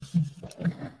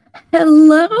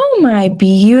Hello, my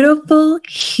beautiful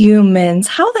humans.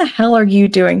 How the hell are you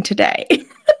doing today?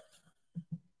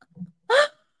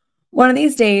 One of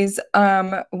these days,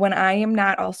 when I am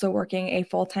not also working a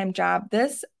full-time job,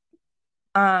 this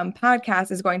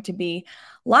podcast is going to be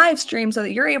live streamed so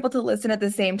that you're able to listen at the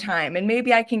same time, and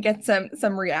maybe I can get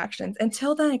some reactions.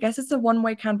 Until then, I guess it's a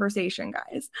one-way conversation,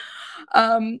 guys.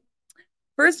 Um,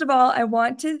 First of all, I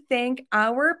want to thank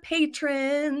our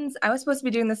patrons. I was supposed to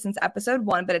be doing this since episode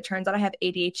 1, but it turns out I have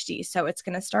ADHD, so it's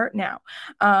going to start now.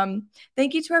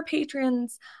 Thank you to our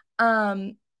patrons,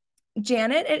 Janet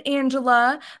and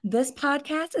Angela. This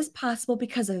podcast is possible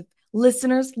because of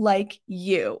listeners like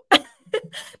you.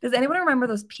 Does anyone remember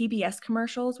those PBS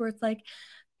commercials where it's like,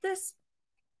 this,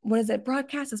 what is it?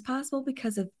 Broadcast is possible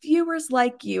because of viewers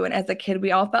like you. And as a kid,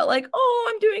 we all felt like,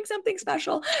 oh, I'm doing something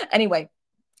special. Anyway,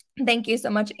 thank you so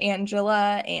much,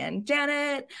 Angela and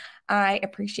Janet. I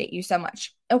appreciate you so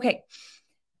much. Okay,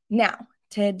 now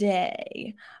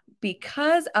today,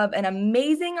 because of an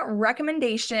amazing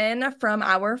recommendation from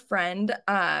our friend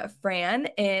Fran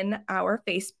in our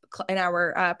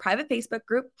private Facebook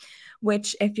group,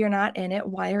 which if you're not in it,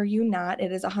 why are you not?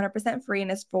 It is 100% free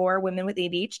and is for women with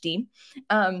ADHD.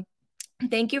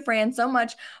 Thank you, Fran, so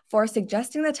much for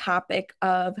suggesting the topic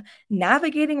of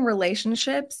navigating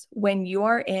relationships when you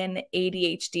are in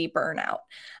ADHD burnout.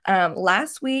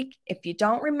 Last week, if you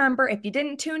don't remember, if you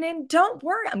didn't tune in, don't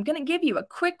worry. I'm going to give you a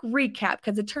quick recap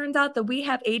because it turns out that we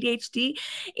have ADHD.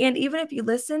 And even if you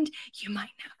listened, you might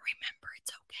not remember.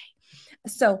 It's okay.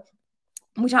 So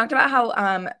we talked about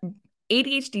how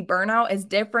ADHD burnout is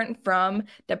different from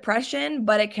depression,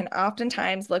 but it can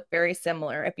oftentimes look very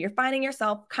similar. If you're finding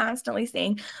yourself constantly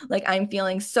saying, like, I'm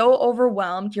feeling so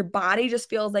overwhelmed, your body just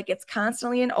feels like it's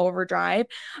constantly in overdrive.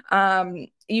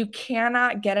 You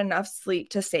cannot get enough sleep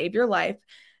to save your life.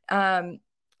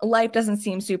 Life doesn't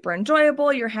seem super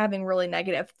enjoyable. You're having really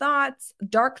negative thoughts,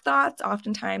 dark thoughts,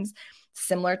 oftentimes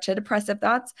similar to depressive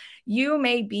thoughts. You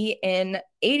may be in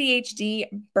ADHD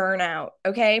burnout,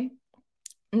 okay?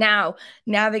 Now,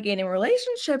 navigating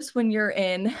relationships when you're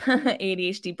in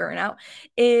ADHD burnout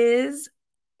is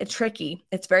tricky.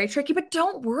 It's very tricky, but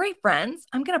don't worry, friends.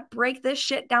 I'm going to break this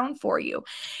shit down for you.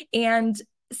 And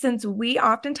since we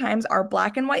oftentimes are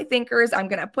black and white thinkers, I'm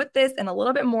going to put this in a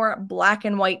little bit more black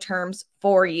and white terms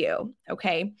for you.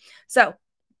 Okay. So,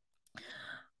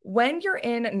 when you're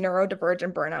in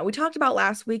neurodivergent burnout, we talked about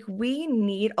last week, we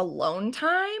need alone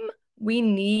time.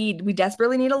 We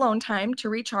desperately need alone time to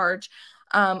recharge.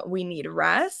 We need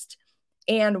rest.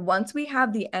 And once we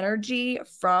have the energy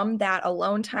from that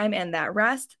alone time and that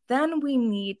rest, then we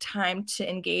need time to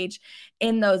engage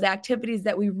in those activities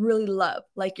that we really love,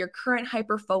 like your current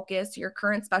hyper focus, your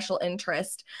current special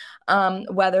interest,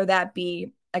 whether that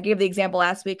be, I gave the example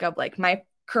last week of like my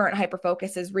current hyper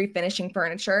focus is refinishing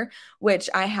furniture, which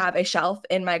I have a shelf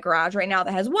in my garage right now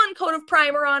that has one coat of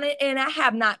primer on it, and I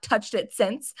have not touched it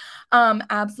since.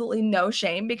 Absolutely no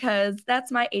shame because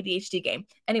that's my ADHD game.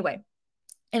 Anyway,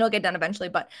 it'll get done eventually.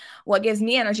 But what gives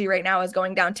me energy right now is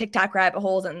going down TikTok rabbit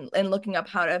holes and looking up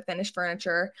how to finish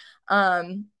furniture.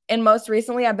 And most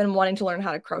recently, I've been wanting to learn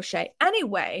how to crochet.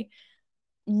 Anyway,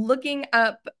 looking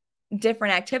up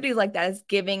different activities like that is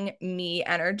giving me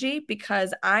energy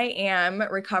because I am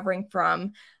recovering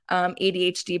from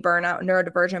ADHD burnout,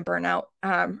 neurodivergent burnout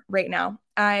right now.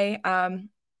 I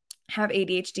have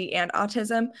ADHD and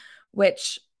autism,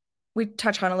 which we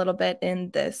touch on a little bit in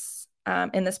this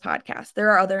podcast.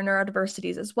 There are other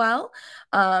neurodiversities as well,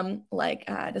 like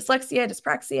dyslexia,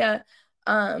 dyspraxia.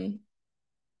 I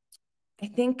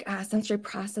think sensory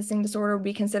processing disorder would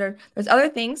be considered. There's other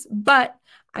things, but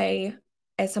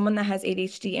as someone that has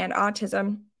ADHD and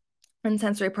autism and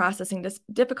sensory processing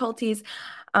difficulties,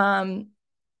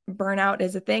 burnout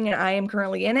is a thing, and I am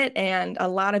currently in it, and a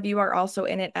lot of you are also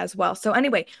in it as well. So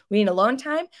anyway, we need alone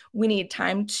time, we need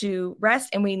time to rest,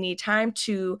 and we need time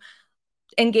to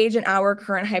engage in our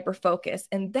current hyper focus,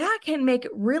 and that can make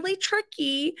it really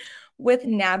tricky with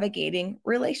navigating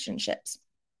relationships.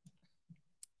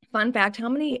 Fun fact,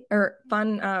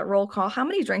 roll call, how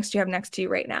many drinks do you have next to you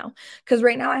right now? Because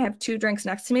right now I have 2 drinks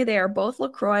next to me. They are both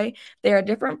LaCroix. They are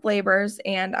different flavors,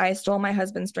 and I stole my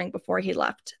husband's drink before he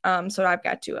left. So I've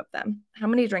got 2 of them. How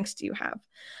many drinks do you have?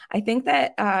 I think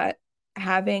that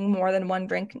having more than 1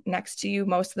 drink next to you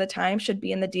most of the time should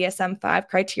be in the DSM-5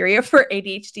 criteria for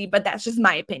ADHD, but that's just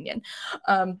my opinion.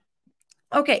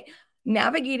 Okay,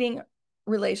 navigating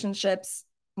relationships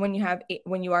when you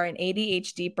are in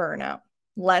ADHD burnout.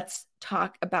 Let's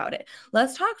talk about it.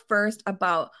 Let's talk first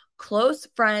about close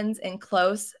friends and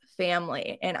close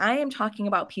family. And I am talking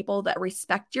about people that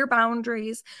respect your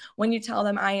boundaries. When you tell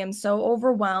them, I am so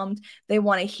overwhelmed, they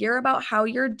want to hear about how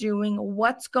you're doing,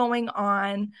 what's going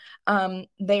on.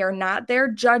 They are not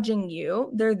there judging you.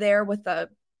 They're there with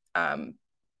an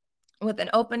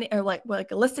open or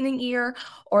like a listening ear,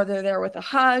 or they're there with a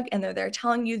hug and they're there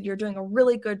telling you you're doing a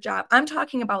really good job. I'm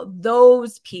talking about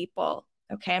those people.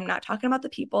 Okay. I'm not talking about the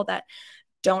people that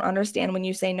don't understand when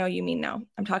you say no, you mean no.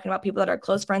 I'm talking about people that are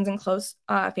close friends and close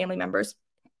family members,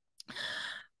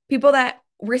 people that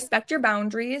respect your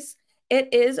boundaries.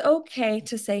 It is okay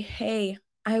to say, hey,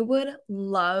 I would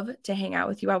love to hang out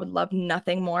with you. I would love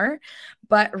nothing more.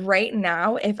 But right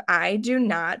now, if I do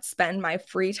not spend my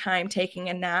free time taking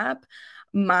a nap,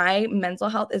 my mental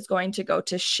health is going to go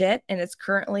to shit, and it's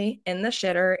currently in the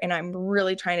shitter, and I'm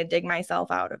really trying to dig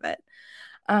myself out of it.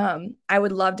 I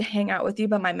would love to hang out with you,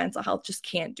 but my mental health just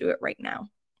can't do it right now.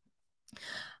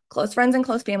 Close friends and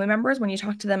close family members, when you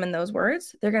talk to them in those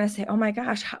words, they're going to say, oh my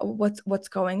gosh, what's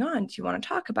going on? Do you want to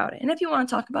talk about it? And if you want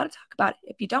to talk about it, talk about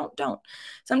it. If you don't.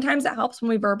 Sometimes it helps when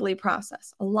we verbally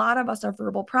process. A lot of us are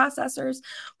verbal processors,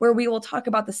 where we will talk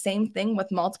about the same thing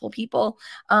with multiple people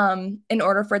in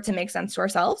order for it to make sense to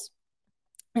ourselves.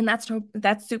 And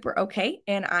that's super okay.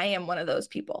 And I am one of those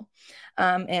people.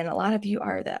 And a lot of you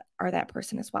are that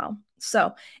person as well.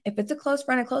 So if it's a close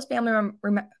friend, a close family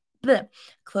member,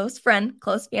 close friend,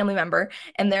 close family member,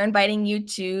 and they're inviting you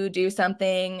to do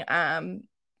something,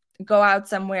 go out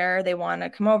somewhere, they want to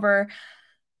come over,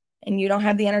 and you don't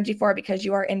have the energy for it because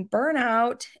you are in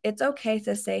burnout, it's okay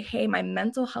to say, hey, my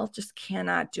mental health just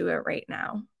cannot do it right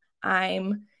now.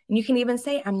 And you can even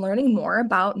say, I'm learning more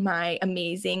about my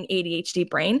amazing ADHD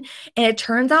brain. And it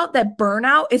turns out that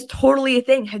burnout is totally a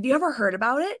thing. Have you ever heard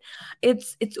about it?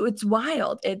 It's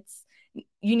wild.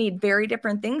 You need very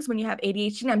different things when you have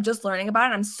ADHD. And I'm just learning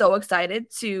about it. I'm so excited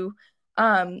to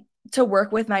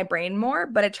work with my brain more.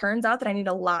 But it turns out that I need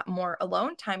a lot more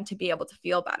alone time to be able to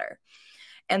feel better.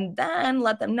 And then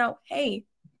let them know, hey,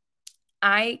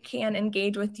 I can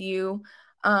engage with you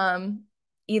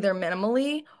either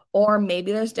minimally, or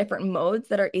maybe there's different modes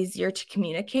that are easier to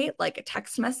communicate, like a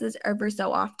text message every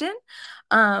so often.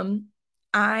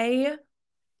 I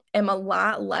am a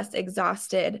lot less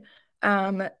exhausted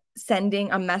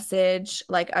sending a message,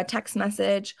 like a text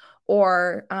message,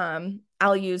 or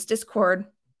I'll use Discord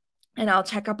and I'll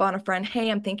check up on a friend. Hey,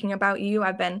 I'm thinking about you.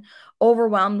 I've been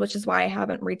overwhelmed, which is why I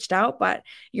haven't reached out, but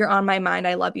you're on my mind.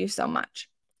 I love you so much.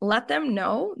 Let them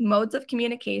know modes of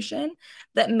communication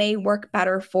that may work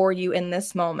better for you in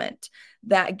this moment,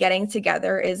 that getting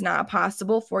together is not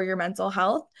possible for your mental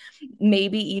health.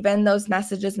 Maybe even those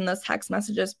messages and those text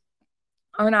messages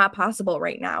are not possible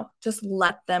right now. Just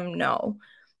let them know.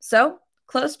 So,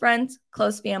 close friends,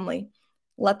 close family,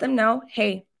 let them know,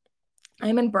 hey,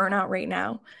 I'm in burnout right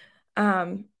now.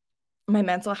 My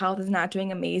mental health is not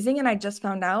doing amazing. And I just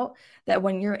found out that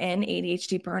when you're in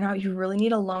ADHD burnout, you really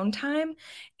need alone time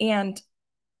and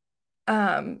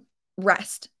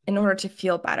rest in order to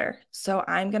feel better. So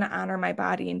I'm going to honor my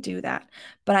body and do that.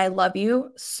 But I love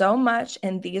you so much.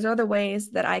 And these are the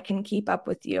ways that I can keep up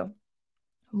with you,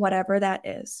 whatever that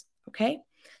is. Okay.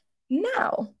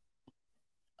 Now,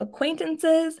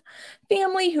 acquaintances,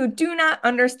 family who do not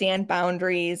understand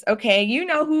boundaries. Okay, you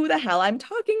know who the hell I'm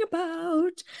talking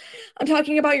about. I'm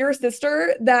talking about your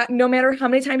sister that no matter how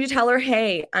many times you tell her,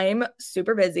 hey, I'm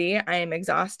super busy, I'm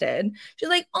exhausted, she's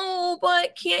like, oh,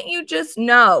 but can't you just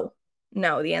no?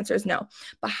 No, the answer is no.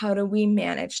 But how do we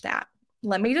manage that?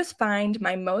 Let me just find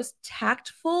my most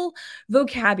tactful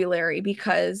vocabulary,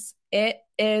 because it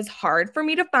is hard for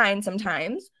me to find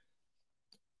sometimes.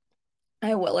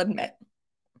 I will admit.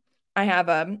 I have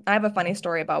a funny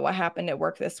story about what happened at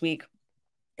work this week,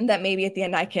 and that maybe at the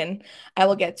end I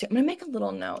will get to. I'm gonna make a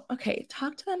little note. Okay,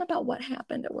 talk to them about what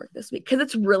happened at work this week, because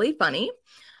it's really funny.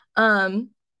 Okay.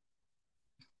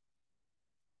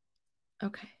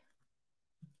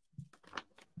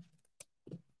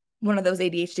 One of those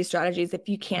ADHD strategies, if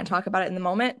you can't talk about it in the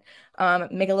moment,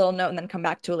 make a little note and then come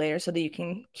back to it later so that you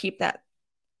can keep that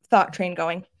thought train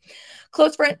going.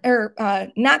 Close friend or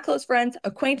not close friends,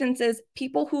 acquaintances,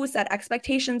 people who set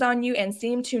expectations on you and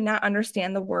seem to not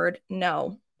understand the word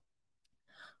no.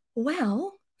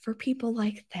 Well, for people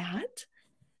like that,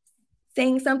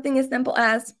 saying something as simple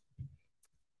as,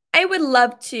 I would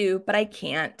love to, but I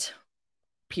can't,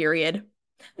 period.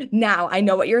 Now, I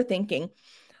know what you're thinking.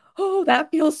 Oh,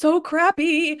 that feels so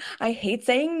crappy. I hate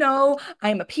saying no.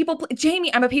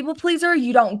 Jamie, I'm a people pleaser.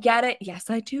 You don't get it. Yes,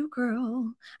 I do,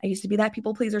 girl. I used to be that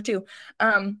people pleaser too.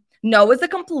 No is a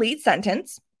complete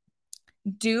sentence.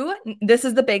 This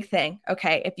is the big thing.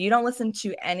 Okay. If you don't listen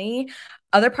to any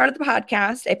other part of the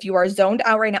podcast, if you are zoned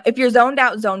out right now, if you're zoned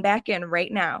out, zone back in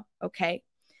right now. Okay.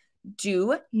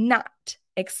 Do not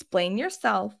explain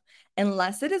yourself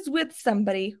unless it is with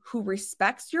somebody who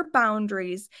respects your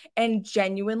boundaries and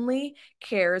genuinely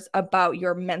cares about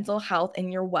your mental health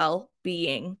and your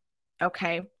well-being.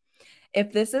 Okay.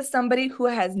 If this is somebody who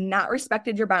has not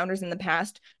respected your boundaries in the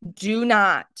past, do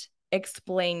not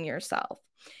explain yourself.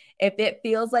 If it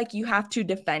feels like you have to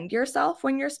defend yourself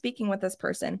when you're speaking with this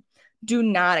person, do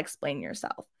not explain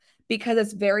yourself, because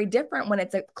it's very different when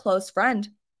it's a close friend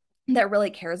that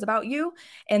really cares about you.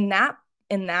 And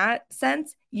in that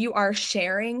sense, you are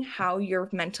sharing how you're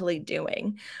mentally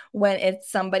doing. When it's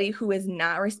somebody who is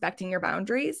not respecting your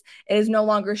boundaries, it is no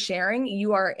longer sharing.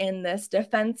 You are in this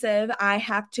defensive, I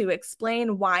have to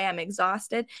explain why I'm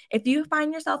exhausted. If you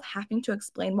find yourself having to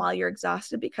explain while you're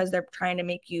exhausted because they're trying to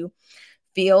make you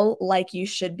feel like you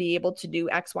should be able to do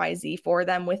XYZ for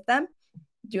them, with them,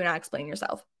 do not explain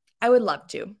yourself. I would love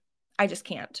to. I just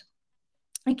can't.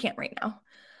 I can't right now.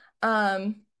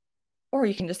 Or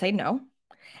you can just say no.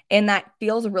 And that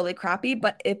feels really crappy.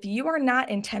 But if you are not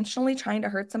intentionally trying to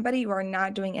hurt somebody, you are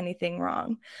not doing anything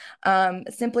wrong.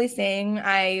 Simply saying,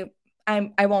 I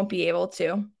won't be able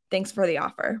to. Thanks for the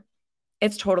offer.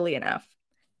 It's totally enough.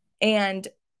 And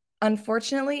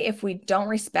unfortunately, if we don't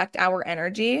respect our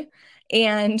energy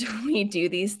and we do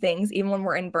these things, even when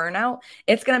we're in burnout,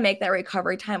 it's going to make that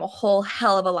recovery time a whole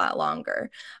hell of a lot longer.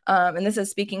 And this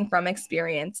is speaking from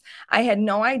experience. I had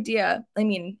no idea. I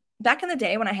mean, back in the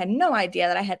day when I had no idea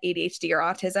that I had ADHD or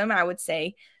autism, I would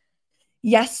say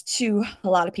yes to a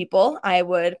lot of people. I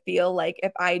would feel like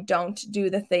if I don't do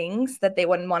the things, that they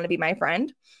wouldn't want to be my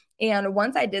friend. And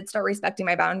once I did start respecting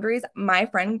my boundaries, my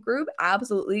friend group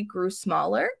absolutely grew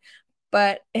smaller,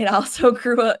 but it also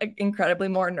grew incredibly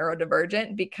more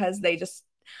neurodivergent, because they just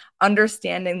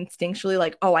understand instinctually,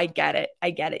 like, oh, I get it. I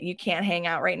get it. You can't hang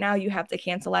out right now. You have to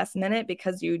cancel last minute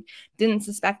because you didn't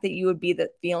suspect that you would be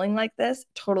feeling like this.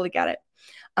 Totally get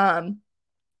it.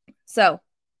 So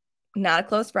not a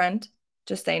close friend.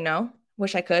 Just say no.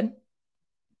 Wish I could.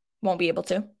 Won't be able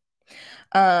to.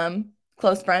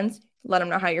 Close friends, let them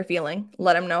know how you're feeling.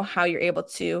 Let them know how you're able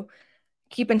to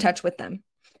keep in touch with them.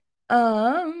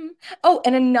 Oh,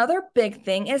 and another big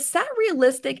thing is set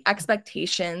realistic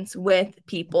expectations with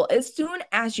people as soon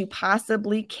as you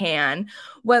possibly can,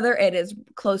 whether it is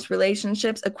close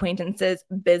relationships, acquaintances,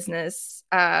 business,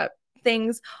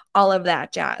 things, all of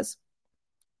that jazz.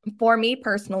 For me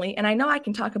personally, and I know I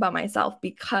can talk about myself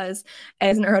because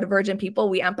as neurodivergent people,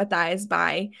 we empathize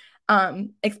by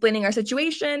explaining our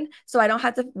situation. So I don't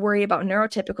have to worry about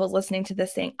neurotypicals listening to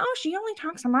this saying, oh, she only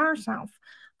talks about herself.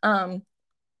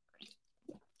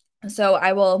 So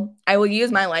I will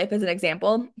use my life as an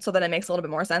example so that it makes a little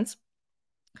bit more sense.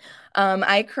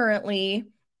 I currently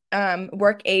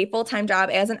work a full-time job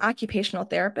as an occupational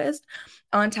therapist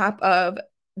on top of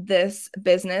this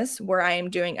business where I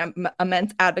am doing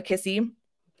immense advocacy,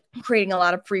 creating a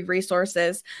lot of free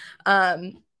resources,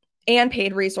 and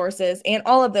paid resources and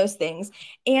all of those things.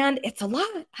 And it's a lot.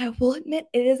 I will admit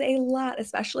it is a lot,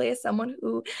 especially as someone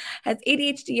who has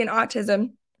ADHD and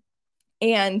autism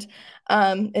and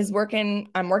I'm working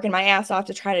my ass off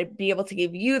to try to be able to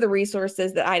give you the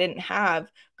resources that I didn't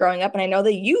have growing up. And I know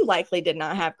that you likely did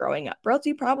not have growing up, or else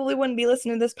you probably wouldn't be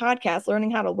listening to this podcast,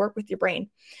 learning how to work with your brain.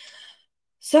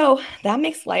 So that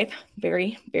makes life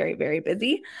very, very, very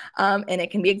busy. And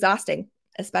it can be exhausting,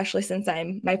 especially since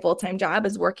my full-time job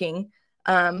is working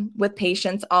with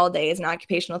patients all day as an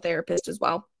occupational therapist as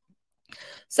well.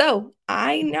 So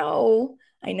I know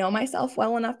myself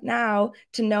well enough now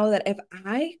to know that if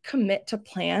I commit to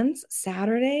plans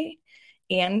Saturday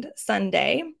and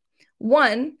Sunday,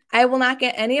 one, I will not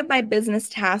get any of my business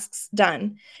tasks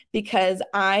done because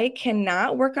I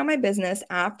cannot work on my business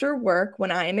after work when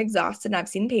I am exhausted and I've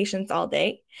seen patients all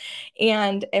day.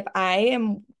 And if I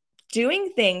am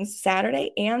doing things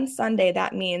Saturday and Sunday,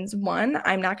 that means one,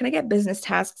 I'm not going to get business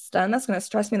tasks done. That's going to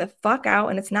stress me the fuck out.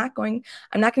 And I'm not going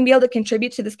to be able to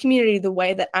contribute to this community the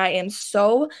way that I am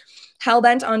so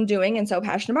hell-bent on doing and so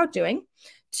passionate about doing.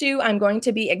 Two, I'm going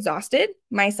to be exhausted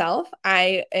myself.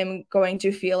 I am going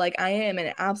to feel like I am in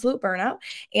an absolute burnout.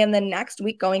 And the next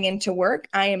week going into work,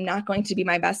 I am not going to be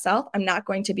my best self. I'm not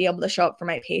going to be able to show up for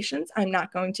my patients. I'm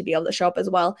not going to be able to show up as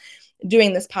well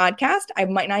doing this podcast. I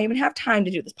might not even have time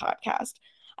to do this podcast.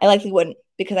 I likely wouldn't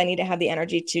because I need to have the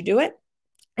energy to do it.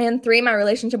 And three, my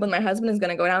relationship with my husband is going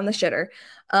to go down the shitter.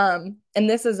 And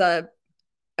this is a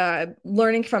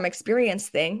learning from experience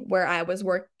thing where I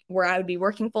would be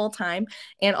working full time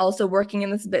and also working in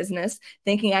this business,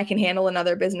 thinking I can handle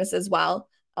another business as well.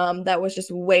 That was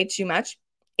just way too much.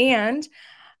 And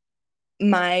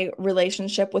my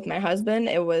relationship with my husband,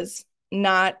 it was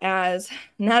not as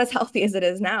healthy as it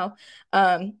is now,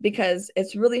 because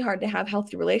it's really hard to have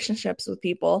healthy relationships with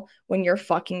people when you're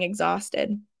fucking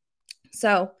exhausted.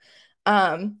 So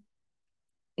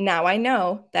now I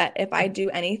know that if I do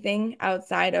anything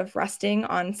outside of resting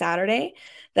on Saturday,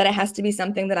 that it has to be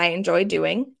something that I enjoy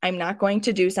doing. I'm not going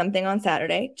to do something on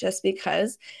Saturday just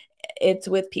because it's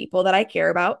with people that I care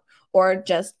about, or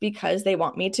just because they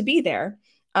want me to be there.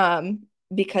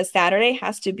 Because Saturday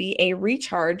has to be a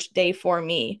recharge day for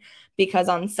me, because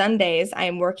on Sundays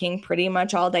I'm working pretty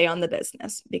much all day on the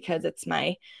business, because it's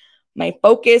my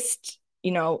focused,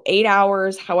 8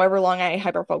 hours, however long I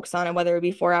hyper focus on it, whether it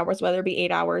be 4 hours, whether it be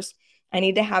 8 hours. I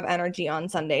need to have energy on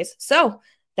Sundays. So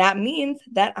that means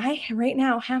that I right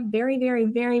now have very, very,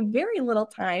 very, very little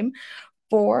time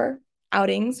for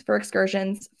outings, for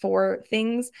excursions, for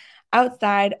things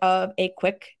outside of a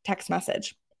quick text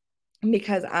message,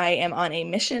 because I am on a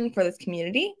mission for this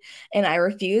community and I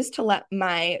refuse to let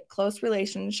my close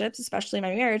relationships, especially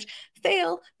my marriage,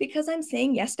 fail because I'm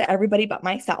saying yes to everybody but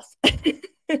myself.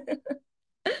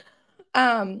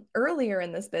 Earlier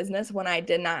in this business, when I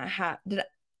did not have,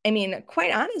 I mean,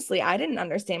 quite honestly, I didn't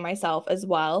understand myself as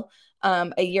well.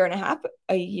 A year and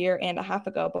a half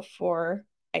ago, before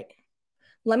I,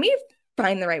 let me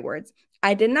find the right words.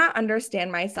 I did not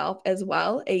understand myself as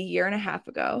well a year and a half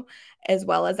ago, as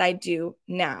well as I do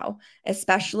now,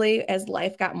 especially as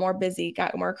life got more busy,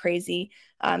 got more crazy,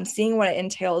 seeing what it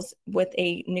entails with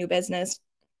a new business.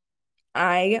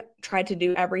 I tried to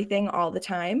do everything all the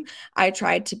time. I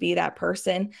tried to be that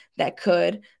person that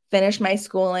could finish my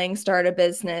schooling, start a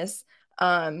business,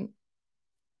 try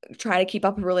to keep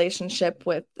up a relationship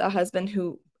with a husband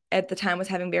who at the time was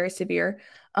having very severe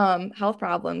health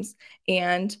problems.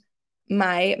 And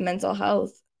my mental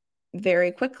health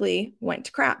very quickly went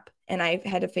to crap. And I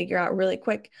had to figure out really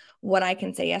quick what I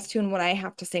can say yes to and what I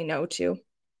have to say no to.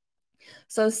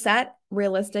 So set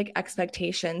realistic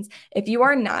expectations. If you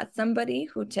are not somebody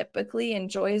who typically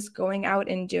enjoys going out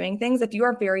and doing things, if you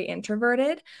are very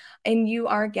introverted and you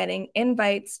are getting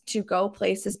invites to go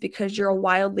places because you're a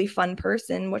wildly fun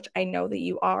person, which I know that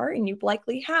you are, and you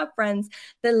likely have friends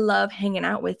that love hanging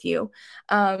out with you,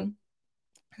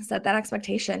 set that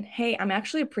expectation. Hey, I'm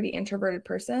actually a pretty introverted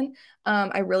person.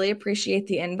 I really appreciate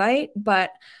the invite, but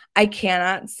I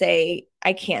can't say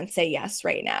yes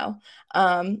right now.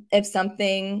 If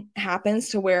something happens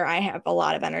to where I have a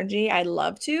lot of energy, I'd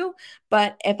love to,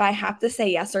 but if I have to say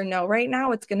yes or no right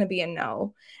now, it's going to be a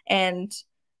no. And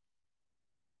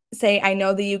say, I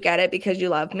know that you get it because you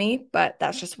love me, but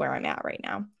that's just where I'm at right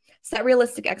now. Set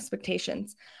realistic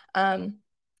expectations.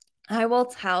 I will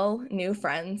tell new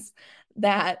friends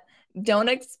that don't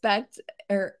expect,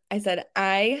 or I said,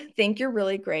 I think you're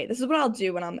really great. This is what I'll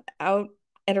do when I'm out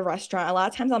at a restaurant. A lot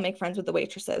of times I'll make friends with the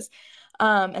waitresses.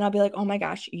 And I'll be like, oh my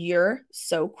gosh, you're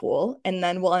so cool. And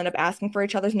then we'll end up asking for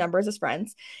each other's numbers as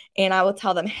friends. And I will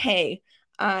tell them, hey,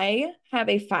 I have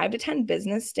a 5 to 10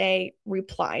 business day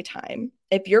reply time.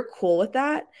 If you're cool with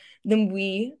that, then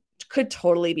we could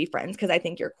totally be friends because I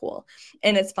think you're cool.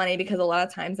 And it's funny because a lot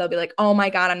of times they'll be like, oh my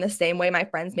God, I'm the same way. My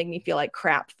friends make me feel like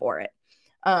crap for it.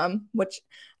 Which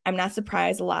I'm not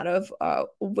surprised. A lot of a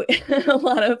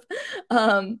lot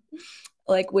of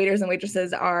like waiters and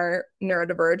waitresses are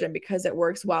neurodivergent because it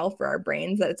works well for our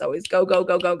brains that it's always go, go,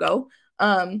 go, go, go.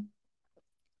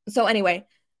 So anyway,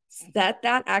 set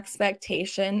that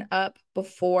expectation up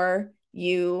before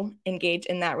you engage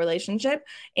in that relationship.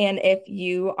 And if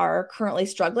you are currently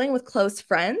struggling with close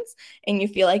friends and you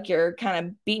feel like you're kind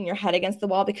of beating your head against the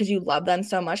wall because you love them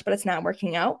so much, but it's not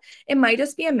working out, it might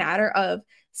just be a matter of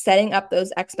setting up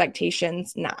those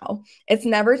expectations now. It's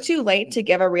never too late to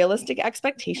give a realistic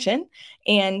expectation,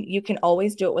 and you can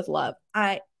always do it with love.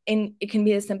 And it can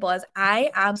be as simple as, I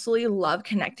absolutely love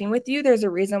connecting with you. There's a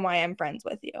reason why I'm friends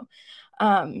with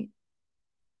you.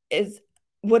 Is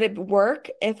Would it work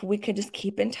if we could just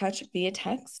keep in touch via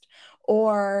text,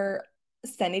 or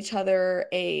send each other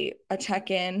a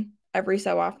check-in every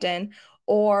so often,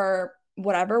 or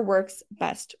whatever works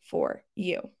best for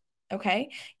you?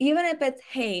 Okay. Even if it's,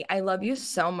 hey, I love you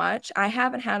so much. I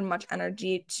haven't had much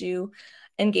energy to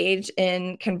engage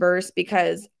in converse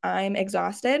because I'm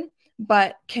exhausted,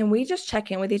 but can we just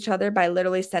check in with each other by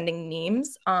literally sending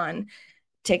memes on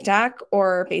TikTok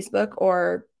or Facebook,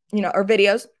 or, or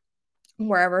videos,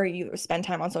 wherever you spend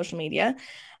time on social media?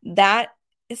 That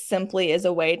simply is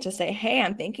a way to say, hey,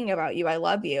 I'm thinking about you. I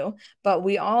love you. But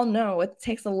we all know it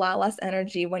takes a lot less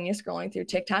energy when you're scrolling through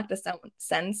TikTok to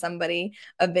send somebody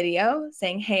a video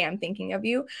saying, hey, I'm thinking of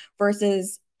you,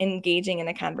 versus engaging in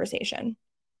a conversation.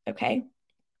 Okay.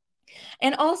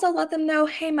 And also let them know,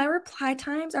 hey, my reply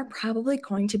times are probably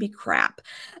going to be crap.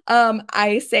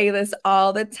 I say this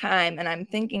all the time, and I'm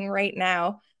thinking right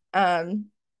now that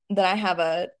I have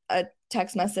a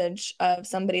text message of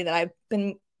somebody that I've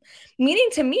been meaning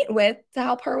to meet with to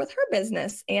help her with her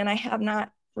business, and I have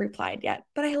not replied yet.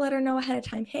 But I let her know ahead of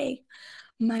time, hey,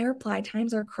 my reply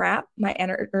times are crap.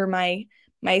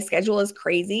 My schedule is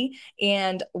crazy,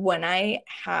 and when I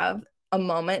have a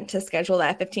moment to schedule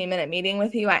that 15-minute meeting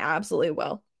with you, I absolutely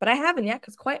will. But I haven't yet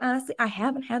because, quite honestly, I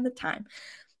haven't had the time.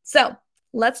 So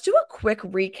let's do a quick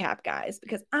recap, guys,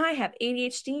 because I have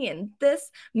ADHD and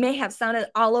this may have sounded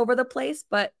all over the place,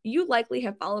 but you likely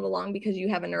have followed along because you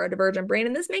have a neurodivergent brain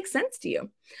and this makes sense to you.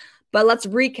 But let's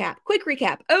recap. Quick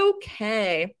recap.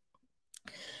 Okay.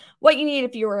 What you need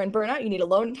if you are in burnout, you need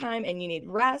alone time and you need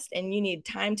rest and you need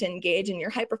time to engage in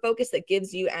your hyper focus that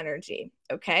gives you energy.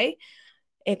 Okay.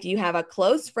 If you have a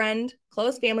close friend,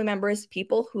 close family members,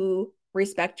 people who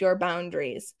respect your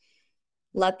boundaries,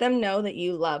 let them know that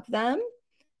you love them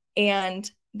and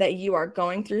that you are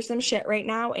going through some shit right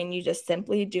now and you just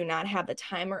simply do not have the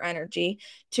time or energy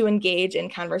to engage in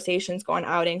conversations, go on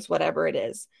outings, whatever it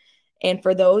is. And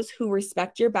for those who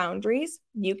respect your boundaries,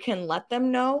 you can let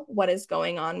them know what is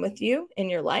going on with you in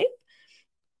your life.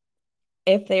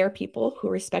 If they are people who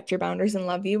respect your boundaries and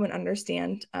love you and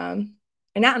understand,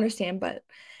 and not understand, but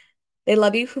they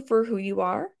love you for who you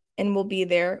are and will be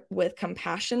there with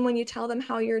compassion when you tell them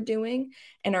how you're doing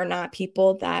and are not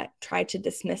people that try to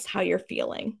dismiss how you're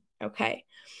feeling. Okay.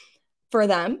 For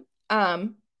them,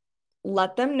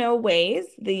 let them know ways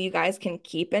that you guys can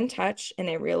keep in touch in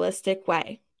a realistic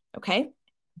way. Okay.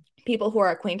 People who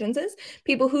are acquaintances,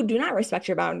 people who do not respect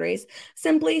your boundaries,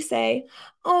 simply say,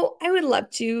 oh, I would love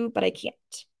to, but I can't.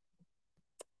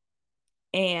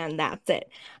 And that's it.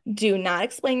 Do not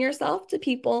explain yourself to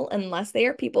people unless they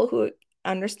are people who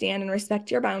understand and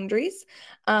respect your boundaries.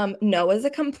 No is a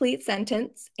complete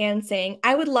sentence, and saying,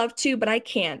 I would love to, but I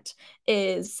can't,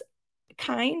 is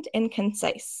kind and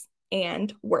concise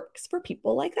and works for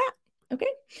people like that. Okay.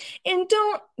 And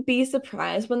don't be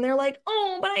surprised when they're like,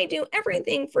 oh, but I do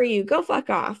everything for you. Go fuck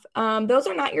off. Those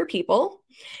are not your people.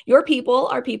 Your people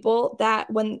are people that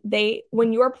when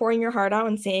you are pouring your heart out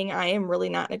and saying, I am really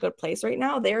not in a good place right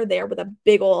now, they're there with a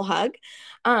big old hug.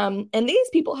 And these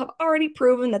people have already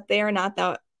proven that they are not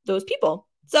those people.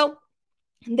 So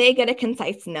they get a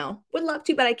concise no. Would love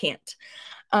to, but I can't.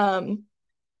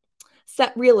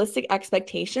 Set realistic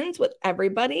expectations with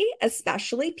everybody,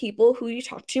 especially people who you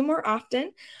talk to more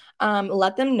often.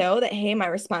 Let them know that, hey, my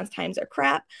response times are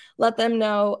crap. Let them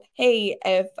know, hey,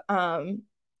 if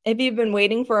you've been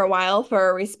waiting for a while for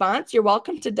a response, you're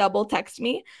welcome to double text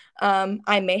me.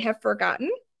 I may have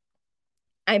forgotten.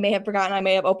 I may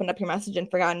have opened up your message and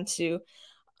forgotten to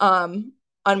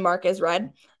unmark as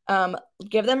read.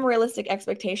 Give them realistic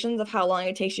expectations of how long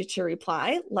it takes you to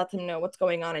reply. Let them know what's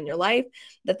going on in your life,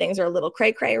 that things are a little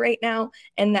cray-cray right now,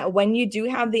 and that when you do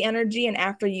have the energy and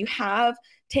after you have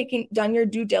done your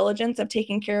due diligence of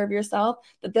taking care of yourself,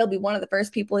 that they'll be one of the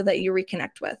first people that you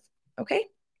reconnect with. Okay.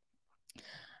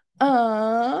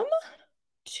 Was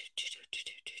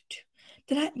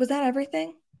that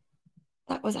everything?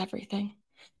 That was everything.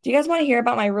 Do you guys want to hear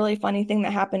about my really funny thing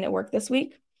that happened at work this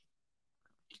week?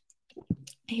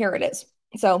 Here it is.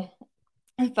 So,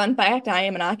 fun fact, I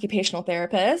am an occupational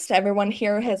therapist. Everyone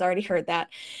here has already heard that.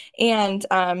 And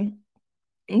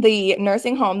the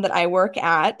nursing home that I work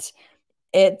at,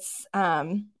 it's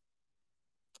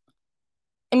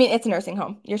it's a nursing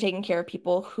home. You're taking care of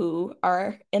people who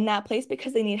are in that place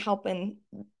because they need help in,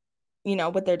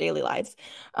 with their daily lives.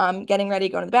 Getting ready,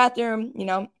 going to the bathroom,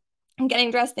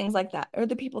 getting dressed, things like that, or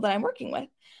the people that I'm working with.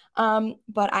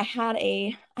 But I have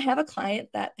a client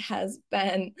that has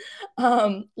been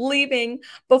leaving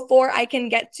before I can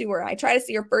get to her. I try to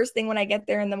see her first thing when I get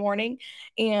there in the morning.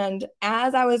 And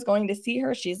as I was going to see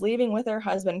her, she's leaving with her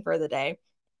husband for the day.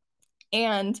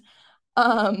 And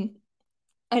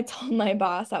I told my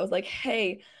boss, I was like,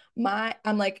 hey,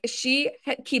 I'm like, she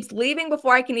keeps leaving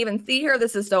before I can even see her.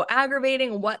 This is so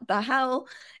aggravating. What the hell?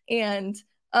 And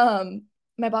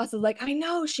my boss is like, I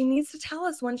know, she needs to tell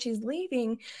us when she's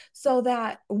leaving so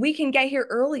that we can get here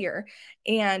earlier.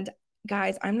 And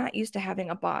guys, I'm not used to having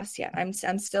a boss yet. I'm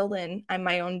still I'm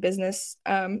my own business.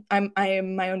 I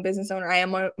am my own business owner. I am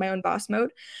my own boss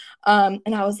mode. And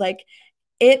I was like,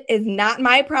 it is not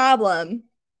my problem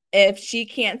if she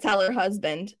can't tell her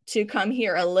husband to come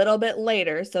here a little bit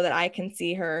later so that I can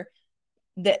see her.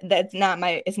 It's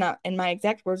not in my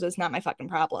exact words, it's not my fucking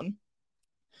problem.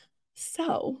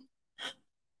 So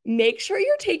make sure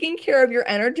you're taking care of your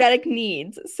energetic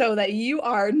needs so that you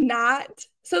are not,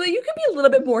 so that you can be a little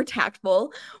bit more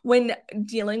tactful when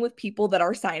dealing with people that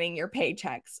are signing your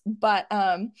paychecks. But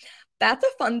that's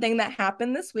a fun thing that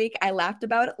happened this week. I laughed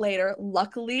about it later.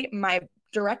 Luckily, my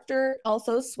director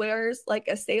also swears like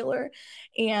a sailor.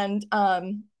 And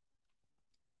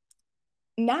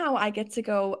now I get to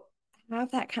go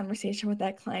have that conversation with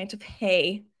that client of,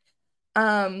 hey,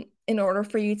 in order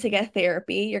for you to get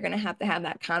therapy, you're going to have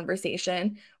that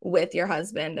conversation with your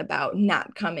husband about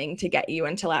not coming to get you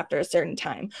until after a certain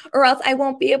time, or else I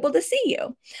won't be able to see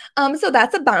you. So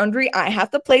that's a boundary I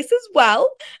have to place as well,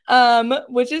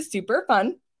 which is super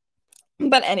fun.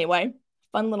 But anyway,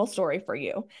 fun little story for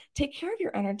you. Take care of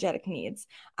your energetic needs.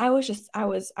 I was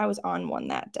on one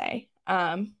that day.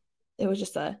 It was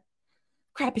just a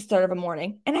crappy start of a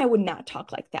morning, and I would not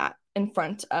talk like that in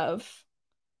front of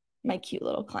my cute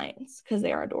little clients because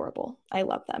they are adorable. I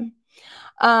love them.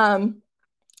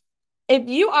 If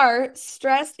you are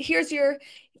stressed, you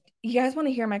guys want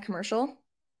to hear my commercial?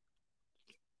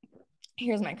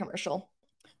 Here's my commercial.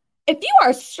 If you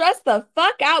are stressed the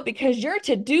fuck out because your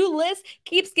to-do list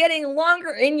keeps getting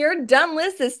longer and your done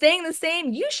list is staying the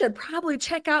same, you should probably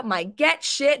check out my Get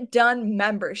Shit Done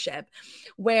membership,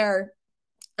 where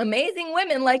amazing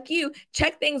women like you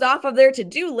check things off of their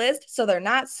to-do list so they're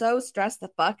not so stressed the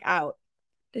fuck out.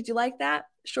 Did you like that?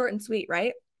 Short and sweet,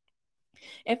 right?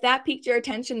 If that piqued your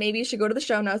attention, maybe you should go to the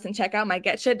show notes and check out my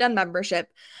Get Shit Done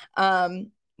membership,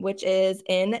 which is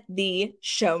in the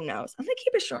show notes. I'm going to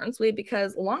keep it short and sweet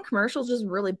because long commercials just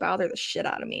really bother the shit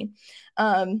out of me.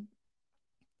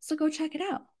 So go check it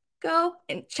out. Go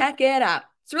and check it out.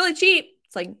 It's really cheap.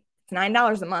 It's like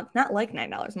 $9 a month. Not like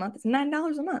 $9 a month. It's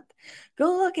 $9 a month.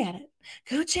 Go look at it.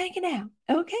 Go check it out.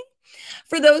 Okay.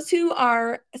 For those who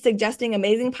are suggesting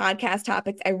amazing podcast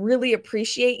topics, I really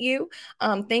appreciate you.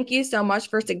 Thank you so much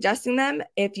for suggesting them.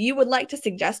 If you would like to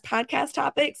suggest podcast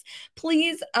topics,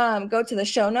 please go to the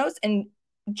show notes and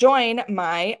join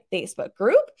my Facebook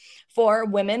group for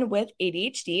women with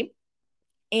ADHD.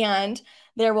 And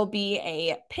there will be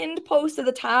a pinned post at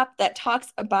the top that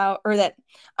talks about, or that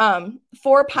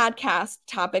for podcast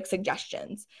topic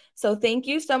suggestions. So thank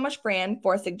you so much, Fran,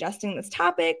 for suggesting this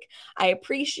topic. I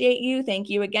appreciate you. Thank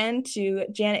you again to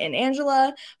Janet and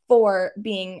Angela for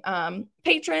being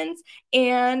patrons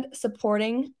and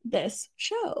supporting this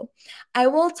show. I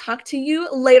will talk to you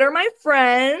later, my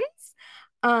friends.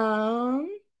 I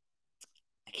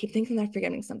keep thinking I'm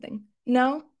forgetting something.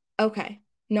 No? Okay.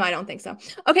 No, I don't think so.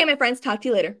 Okay, my friends, talk to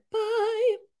you later. Bye.